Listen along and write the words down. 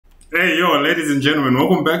Hey, yo, ladies and gentlemen,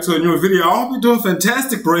 welcome back to a new video. I hope you're doing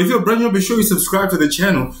fantastic, bro. If you're brand new, be sure you subscribe to the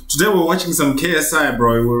channel. Today we're watching some KSI,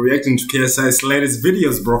 bro. We're reacting to KSI's latest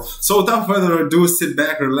videos, bro. So without further ado, sit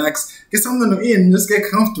back, relax, get something to eat, and just get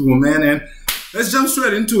comfortable, man. And let's jump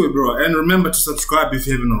straight into it, bro. And remember to subscribe if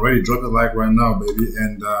you haven't already. Drop a like right now, baby.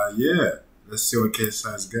 And yeah, let's see what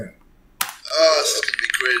KSI's got. This is gonna be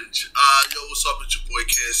cringe. Yo, what's up? It's your boy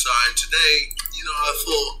KSI, and today, I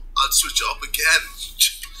thought I'd switch it up again.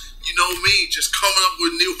 You know me, just coming up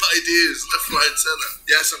with new ideas, left, right, and center.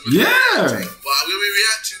 Yes, I'm gonna be reacting, but I'm gonna be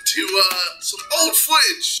reacting to some old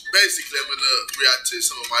footage. Basically, I'm gonna react to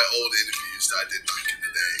some of my old interviews that I did back in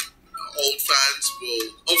the day. Old fans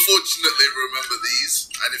will unfortunately remember these,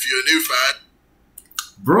 and if you're a new fan,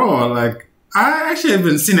 bro, like I actually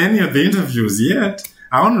haven't seen any of the interviews yet.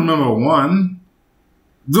 I don't remember one.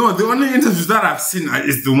 No, the only interviews that I've seen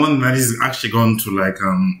is the one that he's actually gone to, like,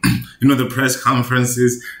 the press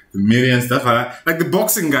conferences, the media and stuff like that. Like the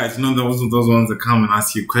boxing guys, those ones that come and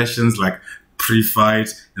ask you questions, like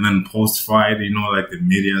pre-fight and then post-fight, like the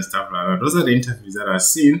media and stuff like that. Those are the interviews that I've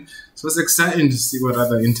seen. So it's exciting to see what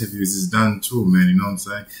other interviews he's done too, man, you know what I'm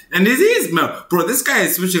saying? And it is, man, bro, this guy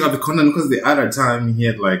is switching up the content because the other time he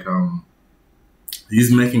had, like,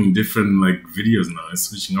 he's making different, like, videos now. He's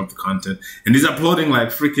switching up the content. And he's uploading, like,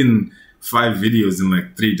 freaking 5 videos in,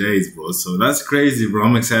 like, 3 days, bro. So that's crazy, bro.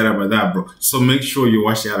 I'm excited about that, bro. So make sure you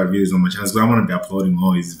watch the other videos on my channel. I want to be uploading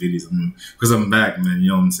all these videos. Because I'm back, man.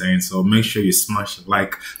 You know what I'm saying? So make sure you smash a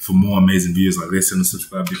like for more amazing videos like this and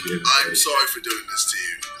subscribe if you haven't. I'm sorry for doing this to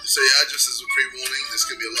you. So yeah, just as a pre-warning, there's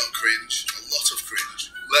going to be a lot of cringe. A lot of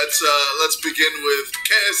cringe. Let's begin with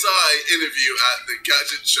KSI interview at the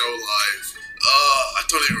Gadget Show Live. I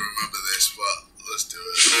don't even remember this, but let's do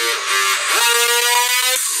it.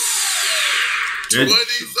 2013,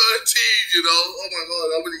 oh my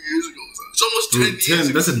god, how many years ago was that? It's almost 10 years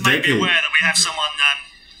ago. That's a decade. Be aware that we have someone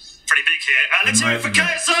pretty big here. Let's hear it for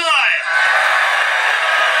KSI!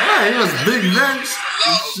 Yeah, he was big then.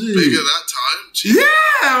 Bigger that time? Jeez.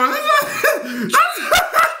 Yeah,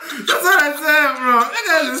 that's what I said, bro.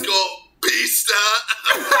 Let's go Beasta.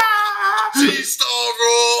 G-Star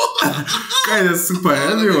Raw. Guy is super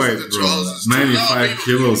heavyweight, bro. 95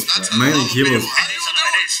 kilos, bro. 90 kilos.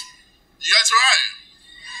 You guys alright?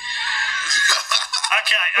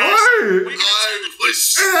 Okay, I was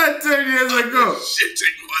 10 years ago.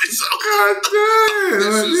 shitting myself. God damn.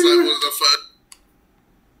 This is like one of the first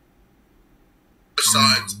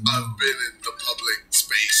times I've been in the public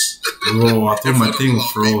space. Bro, I thought my thing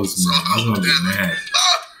froze, man. I was gonna be mad.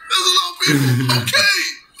 There's a lot of people. Okay.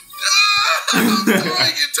 I'm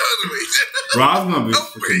dying internally. Bro, I was gonna be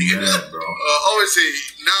freaking mad, bro. Obviously,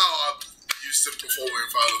 now I'm used to performing in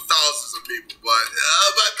front of thousands of people, but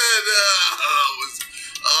back then,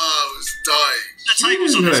 I was dying. the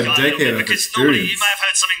tables on this guy a little bit, because normally you experience. may have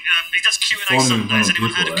heard something, he does Q&A Sundays.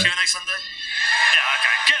 Anyone heard of Q&A Sunday? Yeah,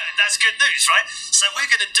 okay, good. That's good news, right? So we're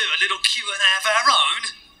going to do a little Q&A of our own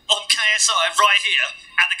on KSI right here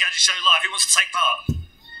at the Gadget Show Live. Who wants to take part?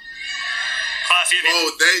 Quite a few of you.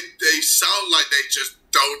 Oh, they sound like they just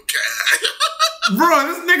don't care. Bro,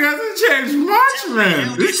 this nigga hasn't changed much,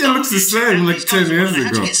 man. This shit looks the same like 10 years How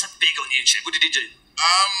did ago. you get so big on YouTube? What did you do?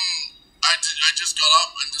 I just got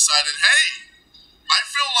up and decided, hey, I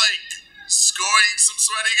feel like scoring some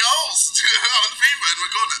sweaty goals on FIFA and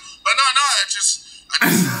we're going to. But no, I just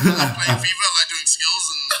love playing FIFA, I like doing skills,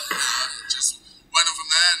 and just went on from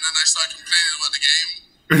there. And then I started complaining about the game.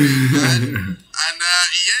 And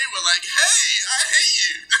EA were like, hey, I hate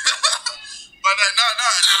you. But no, I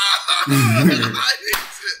hate it.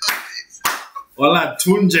 Hola,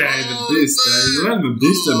 Tunja, the beast. You run the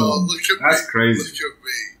beast alone. That's crazy. Look at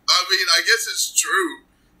me. I mean, I guess it's true.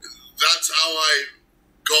 That's how I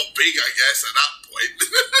got big, I guess, at that point.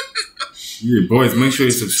 Yeah, boys, make sure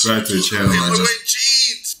you subscribe to the channel. I'm wearing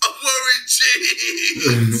jeans. I'm wearing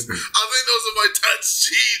jeans. I think those are my dad's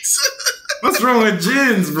jeans. What's wrong with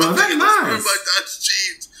jeans, bro? That's Those nice. are my dad's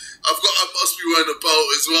jeans. I must be wearing a belt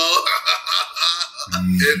as well.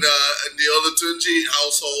 In the other Tunji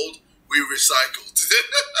household, we recycled.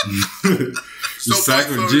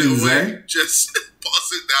 Recycled jeans, eh? Just pass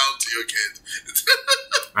it down to your kid.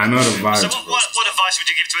 I know the vibes. So what advice would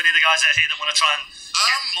you give to any of the guys out here that want to try and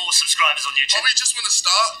get more subscribers on YouTube? Probably just want to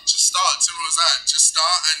start. Just start. Simple as that. Just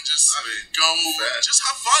start and just go. Fair. Just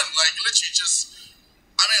have fun. Like literally, just.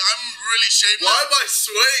 I mean, I'm really shamed. Why am I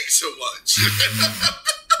swaying so much?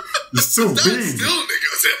 It's so That's big. still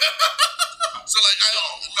niggas. So like, I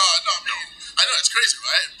know it's crazy,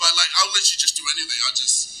 right? But like, I'll literally just do anything. I'll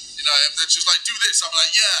just, if they're just like, do this, I'm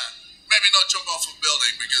like, yeah. Maybe not jump off a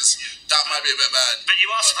building because that might be a bit bad. But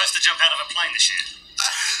you are supposed to jump out of a plane this year.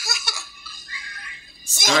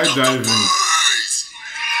 skydiving.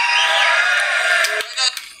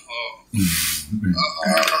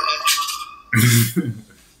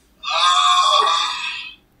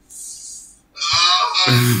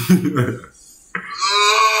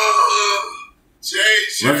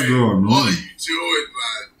 JJ, What's going on? What are you doing,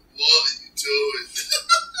 man? What are you doing?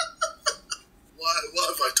 Why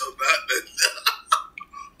have I done that, man?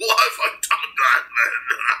 Why have I done that, man?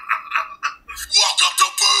 Welcome to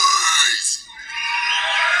boys!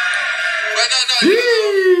 But no,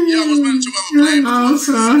 yeah, I was meant to have a play. But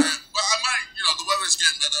I might, the weather's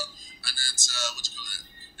getting better, and it's, what do you call it?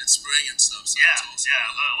 It's spring and stuff. So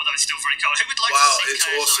although it's still very cold. Who would like wow, to see it's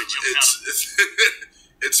awesome.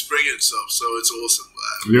 It's spring and stuff, so it's awesome.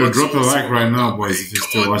 Yo, drop a like right now, boys, if you're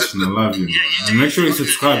still watching. I love you. And make sure you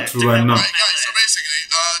subscribe to right now. Right, guys, so basically,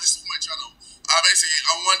 this is my channel. Basically,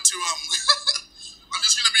 I want to, I'm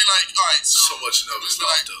just going to be like, alright, so much nervous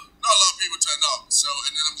laughter. Not a lot of people turn up, so,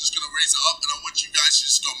 and then I'm just going to raise it up, and I want you guys to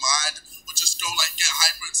just go mad, or just go, like, get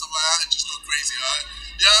hyper and stuff like that, and just go crazy, alright?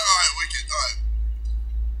 Yeah, alright, wicked, alright.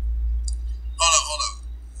 Hold up.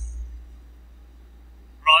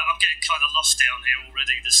 Right, I'm getting kind of lost down here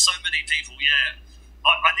already. There's so many people, yeah.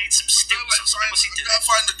 I need some stills or something. What's he doing? I've got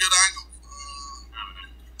to find a good angle.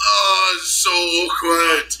 Oh, it's so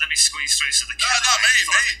awkward. Let me squeeze through so the camera. No,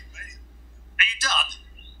 mate. Are you done?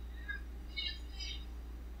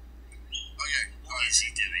 Okay. What is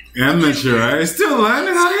he doing? Amateur, right? Still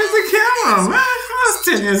learning how to use the camera, man. That was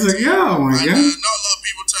 10 years ago, oh my god. Not a lot of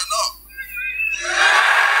people turn up.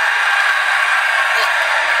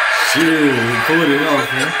 Shit, pulled it off,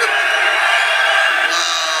 man.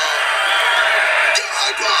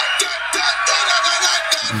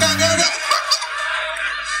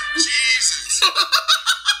 Jesus.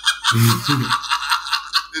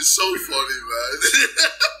 It's so funny, man.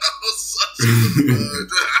 That was such a good word.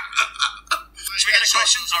 Should we get a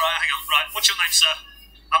question? Alright, hang on. Right, what's your name, sir?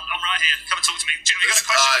 I'm right here. Come and talk to me. Have you got a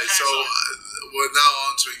question? Alright, so we're now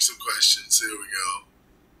answering some questions. Here we go.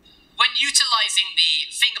 When utilising the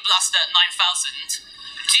Finger Blaster 9000,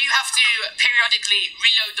 do you have to periodically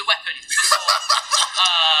reload the weapon before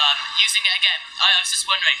using it again? I was just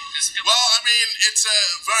wondering. Well, I mean, it's a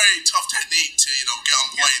very tough technique to, get on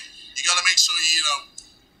point. You gotta make sure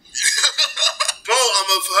Bro, I'm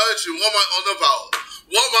a virgin. What am I on about?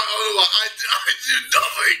 I do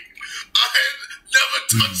nothing. I never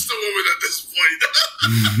touched a woman at this point.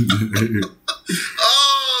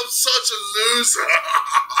 Oh, I'm such a loser.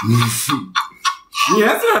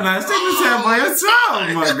 Yeah, that's a nice thing to say by yourself,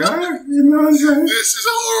 my God. You know what I'm saying? This is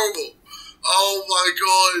horrible. Oh my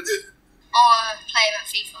God. Or play him at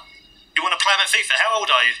FIFA. You want to play him at FIFA? How old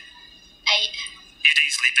are you? 8. You'd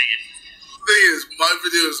easily beat him. The thing is, my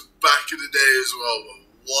videos back in the day as well were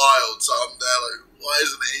wild. So I'm there like, why is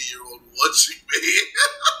an 8-year-old watching me?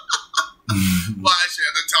 Well, actually,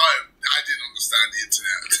 at the time, I didn't understand the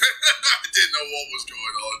internet. I didn't know what was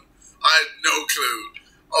going on. I had no clue.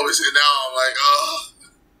 Obviously, now I'm like, oh.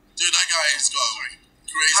 Dude, that guy has got a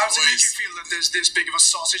crazy How does it voice. make you feel that there's this big of a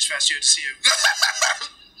sausage fest here to see you?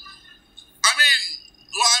 I mean,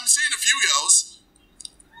 well, I'm seeing a few girls.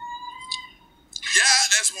 Yeah,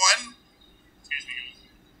 there's one.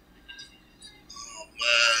 Oh,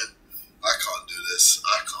 man. I can't do this.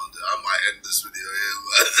 I might end this video here,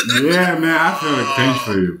 man. Yeah, man, I feel like cringe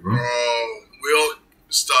for you, bro. We all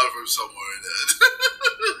start from somewhere in there.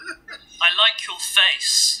 I like your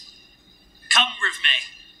face. Come with me.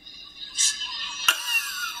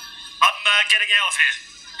 I'm getting out of here.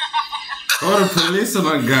 Call the police on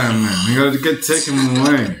that guy, man. You gotta get taken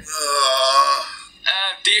away.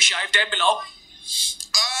 Do you shave down below?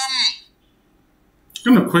 What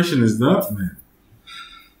kind of question is that, man?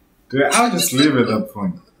 Dude, I'll just leave it at that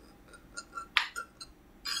point.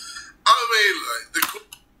 I mean, like,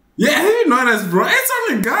 Yeah, you know this, bro. It's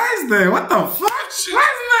only guys there. What the fuck? Why is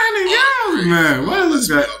it not any girls, man? What is this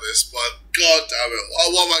guy? honest, but god damn it.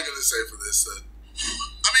 What am I going to say for this then?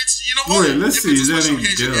 I mean, you know what? Wait, let's If see. it's Is a there special any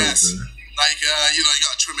occasion, girls yes. there? Like, you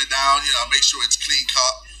got to trim it down, make sure it's clean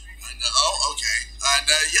cut. And, okay. And,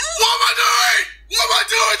 yeah. What am I doing? What am I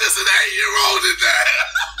doing? There's an 8-year-old in there.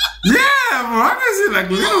 Yeah, bro. I can see like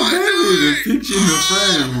little baby the picture in the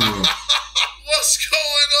frame, bro. What's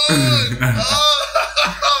going on?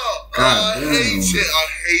 I hate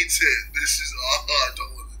it. This is, I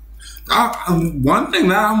don't want it. One thing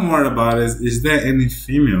that I'm worried about is there any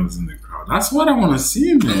females in the crowd? That's what I want to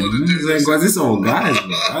see, man. Because it's all guys, bro.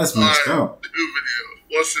 That's messed up. New video.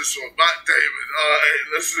 What's this one? Matt Damon. Alright,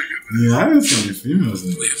 let's look at this. Yeah, I didn't see any females in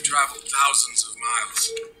We there. have traveled thousands of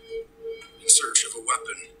miles in search of a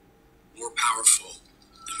weapon more powerful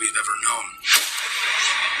than we've ever known.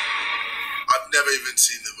 I've never even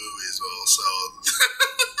seen the movie as well, so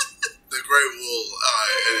The Great Wall.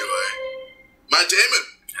 Alright, anyway. Matt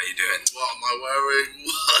Damon. How you doing? What am I wearing?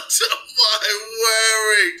 What am I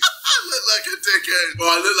wearing? I look like a dickhead. Well,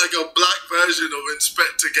 I look like a black version of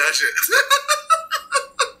Inspector Gadget.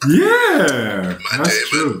 Yeah, Matt that's Damon.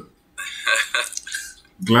 true.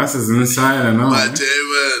 Glasses inside and all. Matt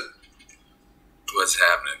Damon. What's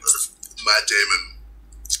happening? Matt Damon.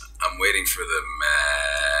 I'm waiting for the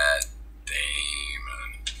Matt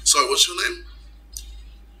Damon. Sorry, what's your name?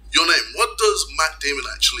 Your name. What does Matt Damon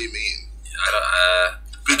actually mean?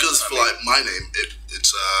 Because for like my name,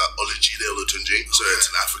 it's Olajide Olutunji, so it's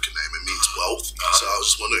an African name. It means wealth. So I was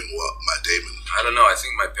just wondering what Matt Damon. I don't know. I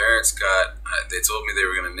think my parents they told me they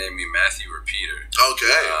were going to name me Matthew or Peter.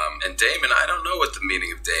 Okay. And Damon, I don't know what the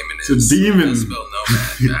meaning of Damon is. It's a demon. I spell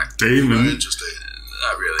nomad back. Demon. Very interesting.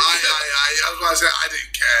 Not really. I was about to say I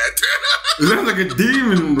didn't care. It sounds like a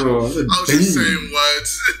demon, bro. It's a I was demon. just saying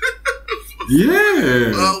words. Yeah.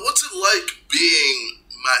 What's it like being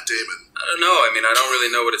Matt Damon? I don't know. I mean, I don't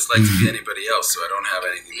really know what it's like to be anybody else, so I don't have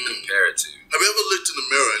anything to compare it to. Have you ever looked in the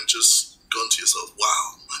mirror and just gone to yourself,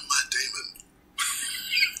 wow, I'm Matt Damon?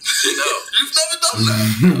 No. You've never done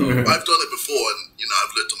that. I've done it before, and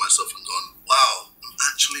I've looked at myself and gone, wow, I'm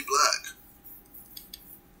actually black.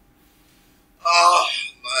 Oh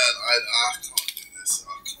man, I can't do this.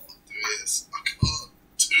 I can't do this. I can't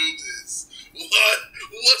do this.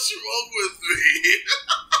 What's wrong with me?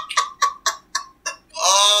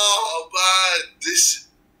 Oh man, this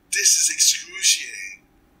is excruciating.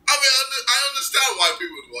 I mean, I understand why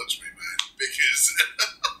people would watch me, man, because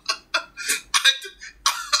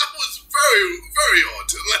I was very, very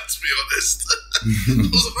odd. Let's be honest. I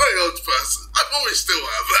was a very odd person. I probably still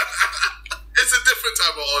am. It's a different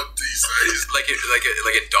type of odd these days. Like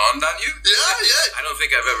it dawned on you? Yeah. I don't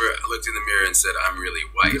think I've ever looked in the mirror and said, I'm really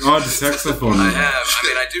white. Oh, the saxophone. I have. I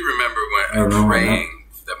mean, I do remember when praying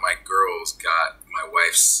that my girls got my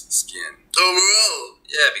wife's skin. Oh, real?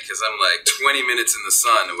 Yeah, because I'm like 20 minutes in the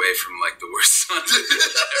sun away from like the worst sun.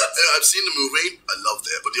 I've seen the movie. I loved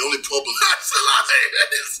it, but the only problem it's a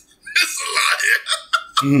lie. It's a lie.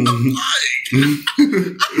 I'm lying.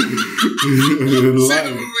 Seen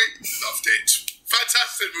the movie. Loved it.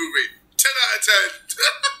 Fantastic movie. 10 out of 10.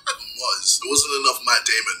 There wasn't enough Matt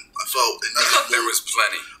Damon. I felt it needed more. There was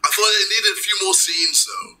plenty. I thought it needed a few more scenes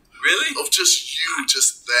though. Really? Of just you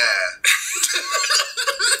just there.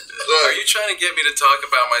 Are you trying to get me to talk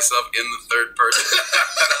about myself in the third person?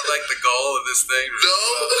 Like the goal of this thing? No.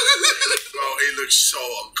 Oh, he looks so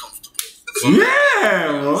uncomfortable.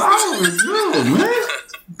 Yeah, wow, it's real, man.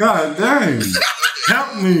 God dang.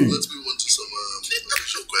 Help me. Let's move on to some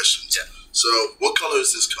official questions. Yeah. So, what color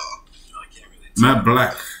is this car? I can't really tell. Matte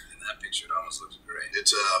black. In that picture, it almost looks great.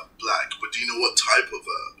 It's black, but do you know what type of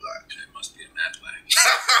black? It must be a matte black.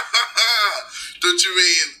 Don't you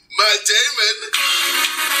mean Matt Damon?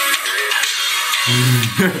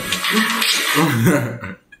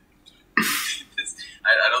 I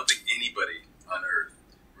don't think anybody on Earth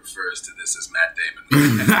refers to this as Matt Damon.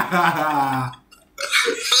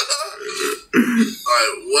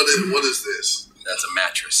 Alright, what is this? That's a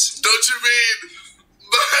mattress. Don't you mean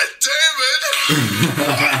Matt Damon?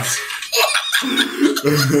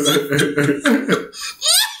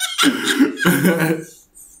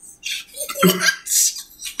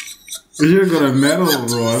 You're gonna metal,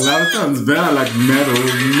 bro. That sounds better like metal.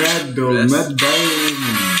 Matt Damon.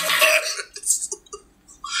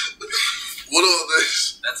 What all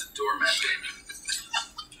this? That's a doormat, Damon.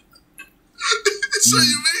 So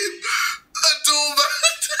you mean a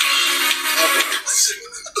doormat?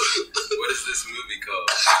 What is this movie called?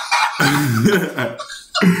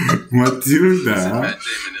 Matilda. Matt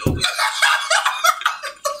Damon Ilda.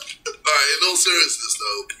 Alright, in all seriousness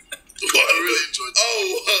though, what I really enjoyed.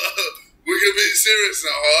 We're gonna be serious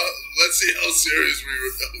now, huh? Let's see how serious we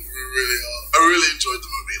really are. I really enjoyed the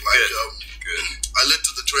movie. Like, Good. I looked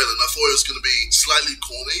at the trailer and I thought it was gonna be slightly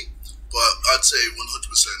corny, but I'd say 100%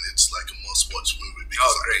 it's like a must-watch movie.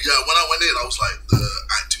 Because great. Yeah, when I went in, I was like, the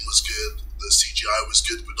acting was good, the CGI was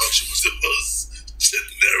good, the production was the most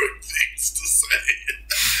generic things to say.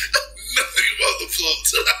 Nothing about the plot.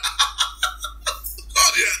 Oh,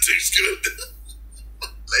 the acting's good.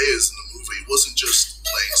 Layers in the movie. It wasn't just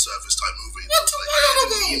plain surface type movie. There was like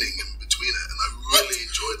a meaning in between it, and I really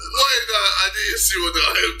enjoyed it. Wait, I need to see what the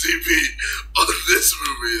IMDb on this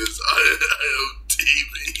movie is.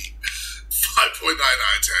 IMDb 5.9 out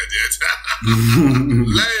of 10.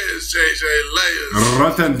 Layers, JJ, layers.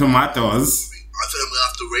 Rotten Tomatoes. I think I'm gonna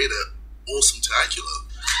have to rate it awesome-tacular.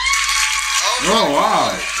 Oh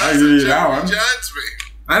wow! I give you that one. Jans me.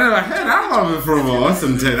 I never heard of it from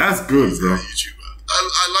Awesome 10. That's good, bro. YouTuber. I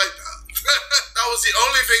like that. That was the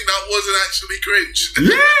only thing that wasn't actually cringe.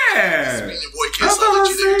 Yeah. Speaking of boy kids, I'm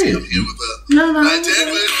here with the Matt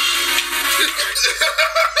Damon.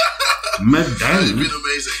 Matt It's Damon. been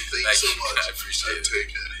amazing. Thank you so much. I appreciate it. Take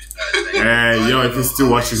care. Hey, yo, if you're still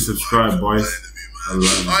watching, subscribe, boys. I love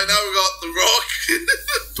it. Alright, now we got The Rock.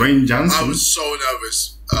 Dwayne I Johnson. was so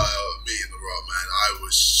nervous, me and The Rock, man. I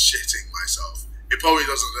was shitting myself. It probably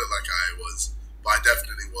doesn't look like I was, but I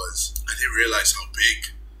definitely was. I didn't realize how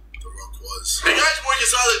big The Rock was. Hey guys, Boy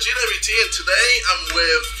Casada GWT, and today I'm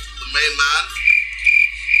with the main man.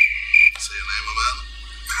 Say your name, my man.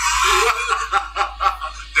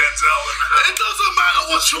 Denzel. It doesn't matter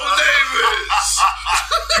what your name is.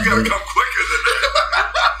 You gotta come quicker than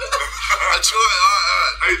that. I try.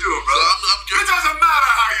 Alright. How you doing, brother? I'm good. It doesn't matter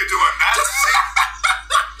how you're doing, Matt.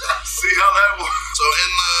 See how that works? So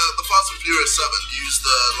in the Fast and Furious 7, use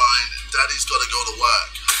the line, Daddy's gotta go to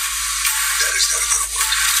work. Daddy's gotta go to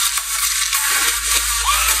work.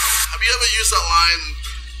 Have you ever used that line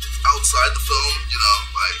outside the film? You know,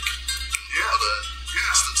 like other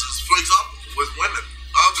instances. For example, With women.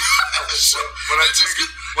 when I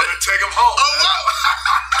take them home. Oh wow!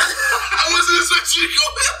 I wasn't expecting you to go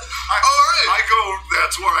there. Alright. I go,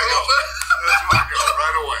 that's where I go. That's where I go,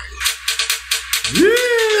 right away.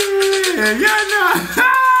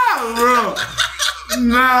 Yeah, bro.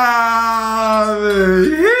 Nah, man.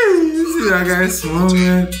 You see that guy small,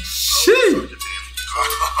 man? Shit. In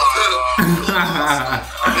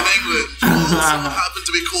England, you also happen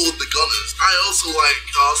to be called the Gunners. I also like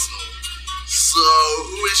Arsenal. So,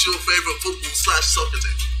 who is your favorite football/soccer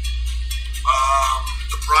team?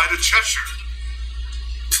 The Pride of Cheshire.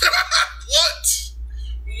 What?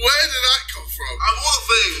 Where did that come from? Of all the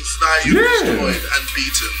things that you destroyed and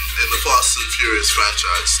beaten in the Fast and Furious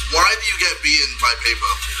franchise, why do you get beaten by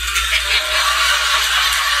paper?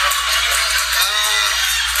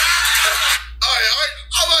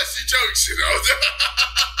 I'm actually jokes, you know.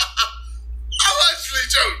 I'm actually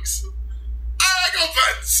jokes. I got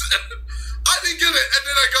pants. I didn't get it, and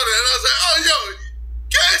then I got it, and I was like, oh, yo,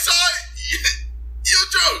 KSI, your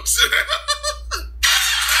jokes.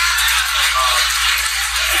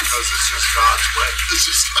 Because it's just God's way. It's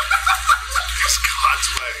just It's God's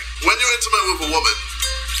way. when you're intimate with a woman,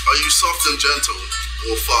 are you soft and gentle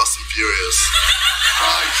or fast and furious?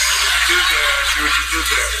 I see what you did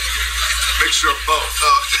there. Mixture of both.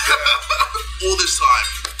 All this time,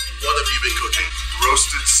 what have you been cooking?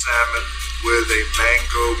 Roasted salmon with a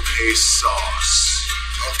mango paste sauce.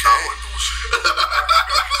 Okay.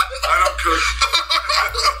 I don't cook.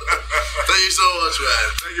 Thank you so much, man.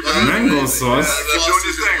 Thank you, man. Mango sauce. You're doing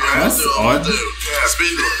your thing, man. That's odd. Yeah,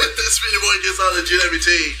 Speaking of boy gets out of GWT,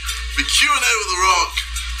 the Q&A with The Rock.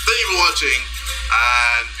 Thank you for watching,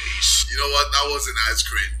 and peace. You know what? That wasn't as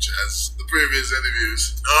cringe as the previous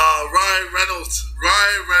interviews. Ryan Reynolds.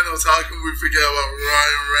 How can we forget about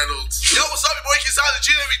Ryan Reynolds? Yo, what's up, your boy gets out of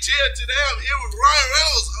GWT, and today I'm here with Ryan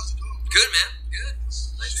Reynolds. How's it going? Good, man. Good.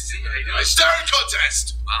 Nice to see you. How you doing? Staring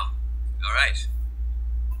contest. Wow. All right.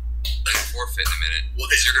 Forfeit in a minute. What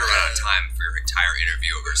Because is you're going to run out Ryan? of time for your entire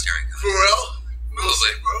interview over a staring For contest. real?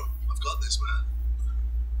 Probably. Bro, I've got this, man.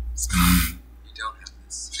 You don't have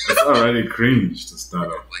this. It's already cringe to start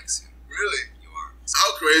You're off. blank soon. Really? You are.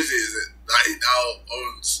 How crazy is it that he now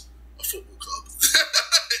owns a football club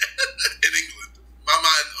in England? My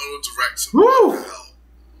man owns Wrexham. Woo! What the hell?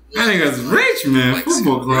 That nigga's rich, man. Like,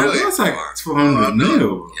 Football club. really? That's like You are. 200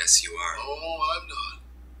 mil. Yes, you are. Oh, I'm not.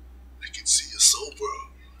 I can see your soul, bro.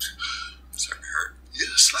 I'm starting to hurt. Yeah,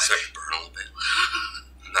 I'm slightly. starting to burn a little bit.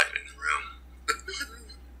 I'm not even in the room.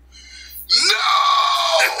 No!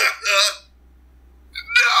 No!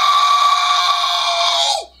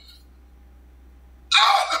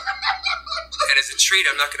 And as a treat,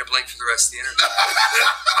 I'm not going to blink for the rest of the interview.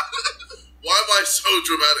 Why am I so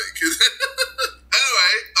dramatic?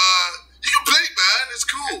 Anyway, you can blink, man. It's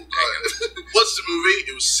cool. Watch the movie.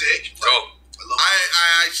 It was sick. Cool.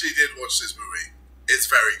 I actually did watch this movie. It's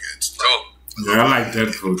very good. Cool. Yeah, I like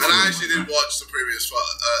Deadpool too. And I actually did watch the previous part.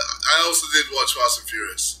 I also did watch Fast and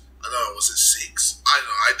Furious. I don't know, was it 6? I don't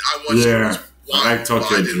know. I watched Yeah, it. I like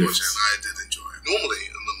Tokyo I did watch Drift. it and I did enjoy it. Normally,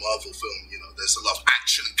 in the Marvel film, you know, there's a lot of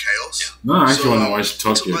action and chaos. Yeah. No, I actually want to watch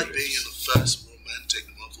What's it Tokyo like being in Drift. the first romantic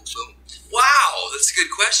Marvel film? Wow, that's a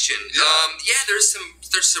good question. Yeah. Yeah, there's some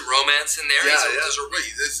romance in there.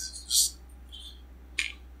 Wait, this is just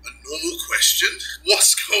a normal question?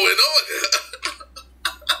 What's going on?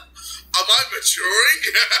 Am I maturing?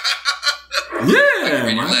 Yeah,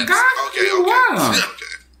 Read your my lips. God. Okay. Wow.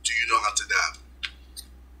 Okay. Do you know how to dab?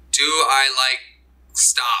 Do I like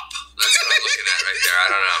stop? That's what I'm looking looking at right there. I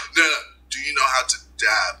don't know. No. Do you know how to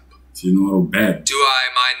dab? Do you know how to bet? Do I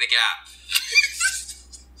mind the gap?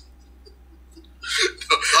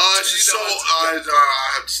 I have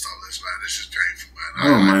to stop this, man. This is painful, man. I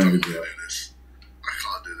don't mind the do gap. this. I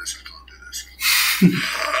can't do this.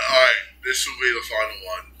 Alright, this will be the final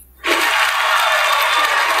one.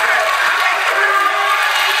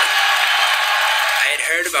 I had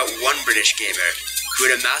heard about one British gamer who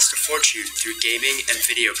had amassed a fortune through gaming and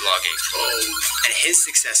video blogging. And his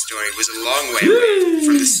success story was a long way away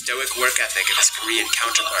from the stoic work ethic of his Korean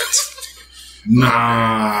counterparts.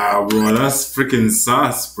 Nah, bro, that's freaking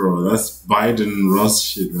sus, bro. That's Biden Ross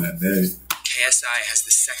shit right there. KSI has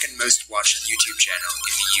the second most watched YouTube channel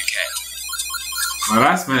in the UK. Now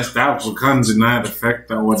that's messed up. We can't deny the fact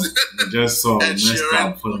that what we just saw messed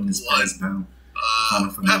up putting his price down.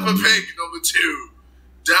 Peppa Pig number 2.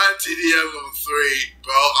 Dan TDM number 3.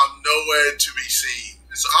 Bro, I'm nowhere to be seen.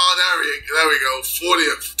 It's, there we go.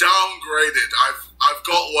 40th. Downgraded. I've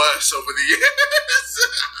got worse over the years.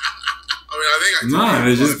 I mean, I think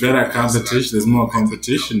there's just better competition. There's more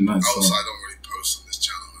competition. Not so. Also, I don't really post on this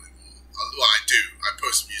channel anymore. Well, I do. I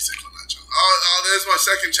post music on that channel. Oh, there's my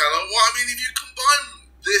second channel. Well, I mean, if you combine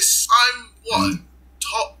this, I'm what?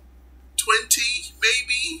 Top 20,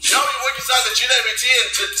 maybe? Now we work inside the GWT,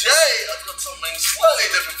 and today I've got something slightly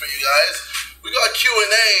different for you guys. We got a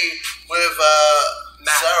Q&A with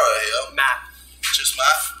Sarah here. Matt. Just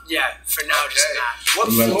Matt? Yeah, for now, just Matt.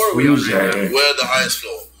 What floor are we on right now? We're at the highest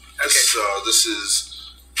floor. Okay. So this is,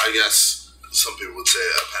 I guess, some people would say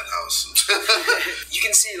a penthouse. You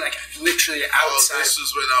can see, like, literally outside. This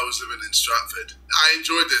was when I was living in Stratford. I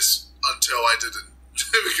enjoyed this until I didn't.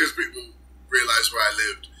 Because people realised where I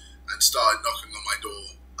lived and started knocking on my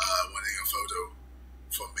door, wanting a photo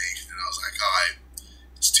from me. And I was like, alright,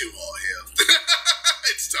 it's too hot here.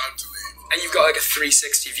 It's time to leave. And you've got, like, a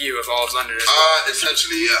 360 view of all of London as well.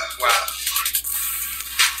 Essentially, yeah. Wow.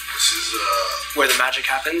 This is where the magic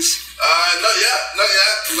happens? Not yet. Not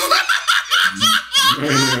yet. Not yet.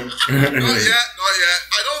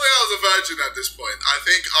 I don't think I was a virgin at this point. I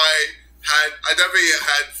think I definitely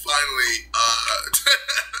had finally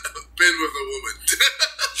been with a woman.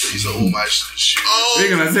 These are all my shoes.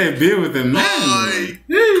 You're gonna say been with a man? My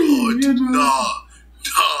God, nah.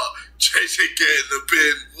 JJ, get in the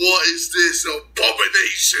bin. What is this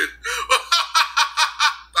abomination?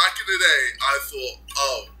 Back in the day, I thought,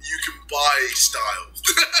 oh, you can buy style.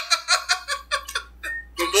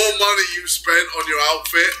 The more money you spend on your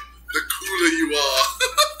outfit, the cooler you are.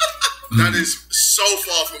 That is so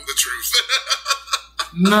far from the truth.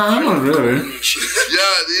 Nah, not really.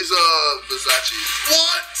 Yeah, these are Versace.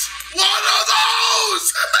 What? What are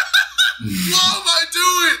those? What am I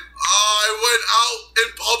doing? I went out in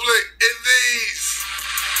public in these.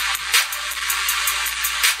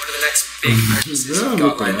 What are the next big purchases you've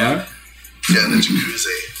got lined up? Yeah, the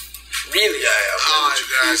jacuzzi. Really? Yeah,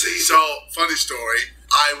 jacuzzi. So, funny story.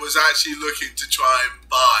 I was actually looking to try and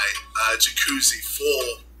buy a jacuzzi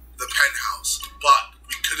for the penthouse, but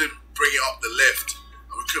we couldn't bring it up the lift,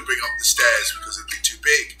 and we couldn't bring it up the stairs because it'd be too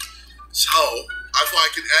big. So, I thought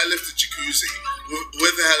I could airlift the jacuzzi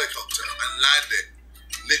with the helicopter and land it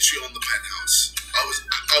literally on the penthouse. I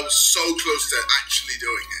was so close to actually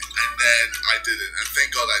doing it, and then I didn't, and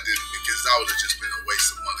thank God I didn't, because that would have just been a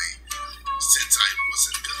waste of money since I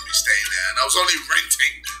wasn't going to be staying there, and I was only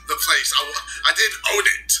renting the place. I didn't own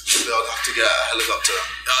it. I'd have to get a helicopter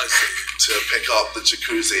to pick up the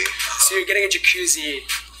jacuzzi. So you're getting a jacuzzi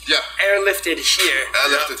airlifted here.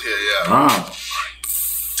 Airlifted here, yeah. Wow.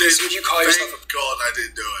 So would you call yourself Thank God I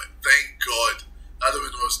didn't do it. Thank God. That would have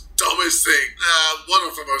been the most dumbest thing. One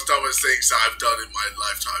of the most dumbest things I've done in my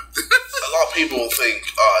lifetime. A lot of people think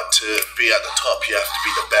to be at the top, you have to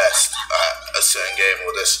be the best at a certain game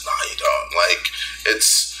or this. No, you don't. Like,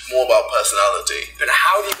 it's more about personality. But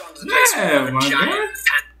how have you gone to the place where my giant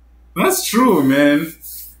That's true, man.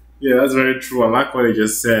 Yeah, that's very true. I like what he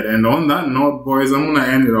just said. And on that note, boys, I'm going to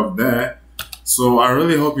end it off there. So I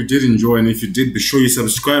really hope you did enjoy, and if you did, be sure you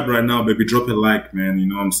subscribe right now, baby. Drop a like, man. You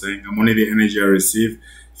know what I'm saying? I'm only the energy I receive.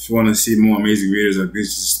 If you want to see more amazing videos like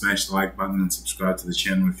this, just smash the like button and subscribe to the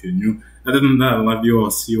channel if you're new. Other than that, I love you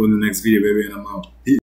all. See you on the next video, baby, and I'm out. Peace.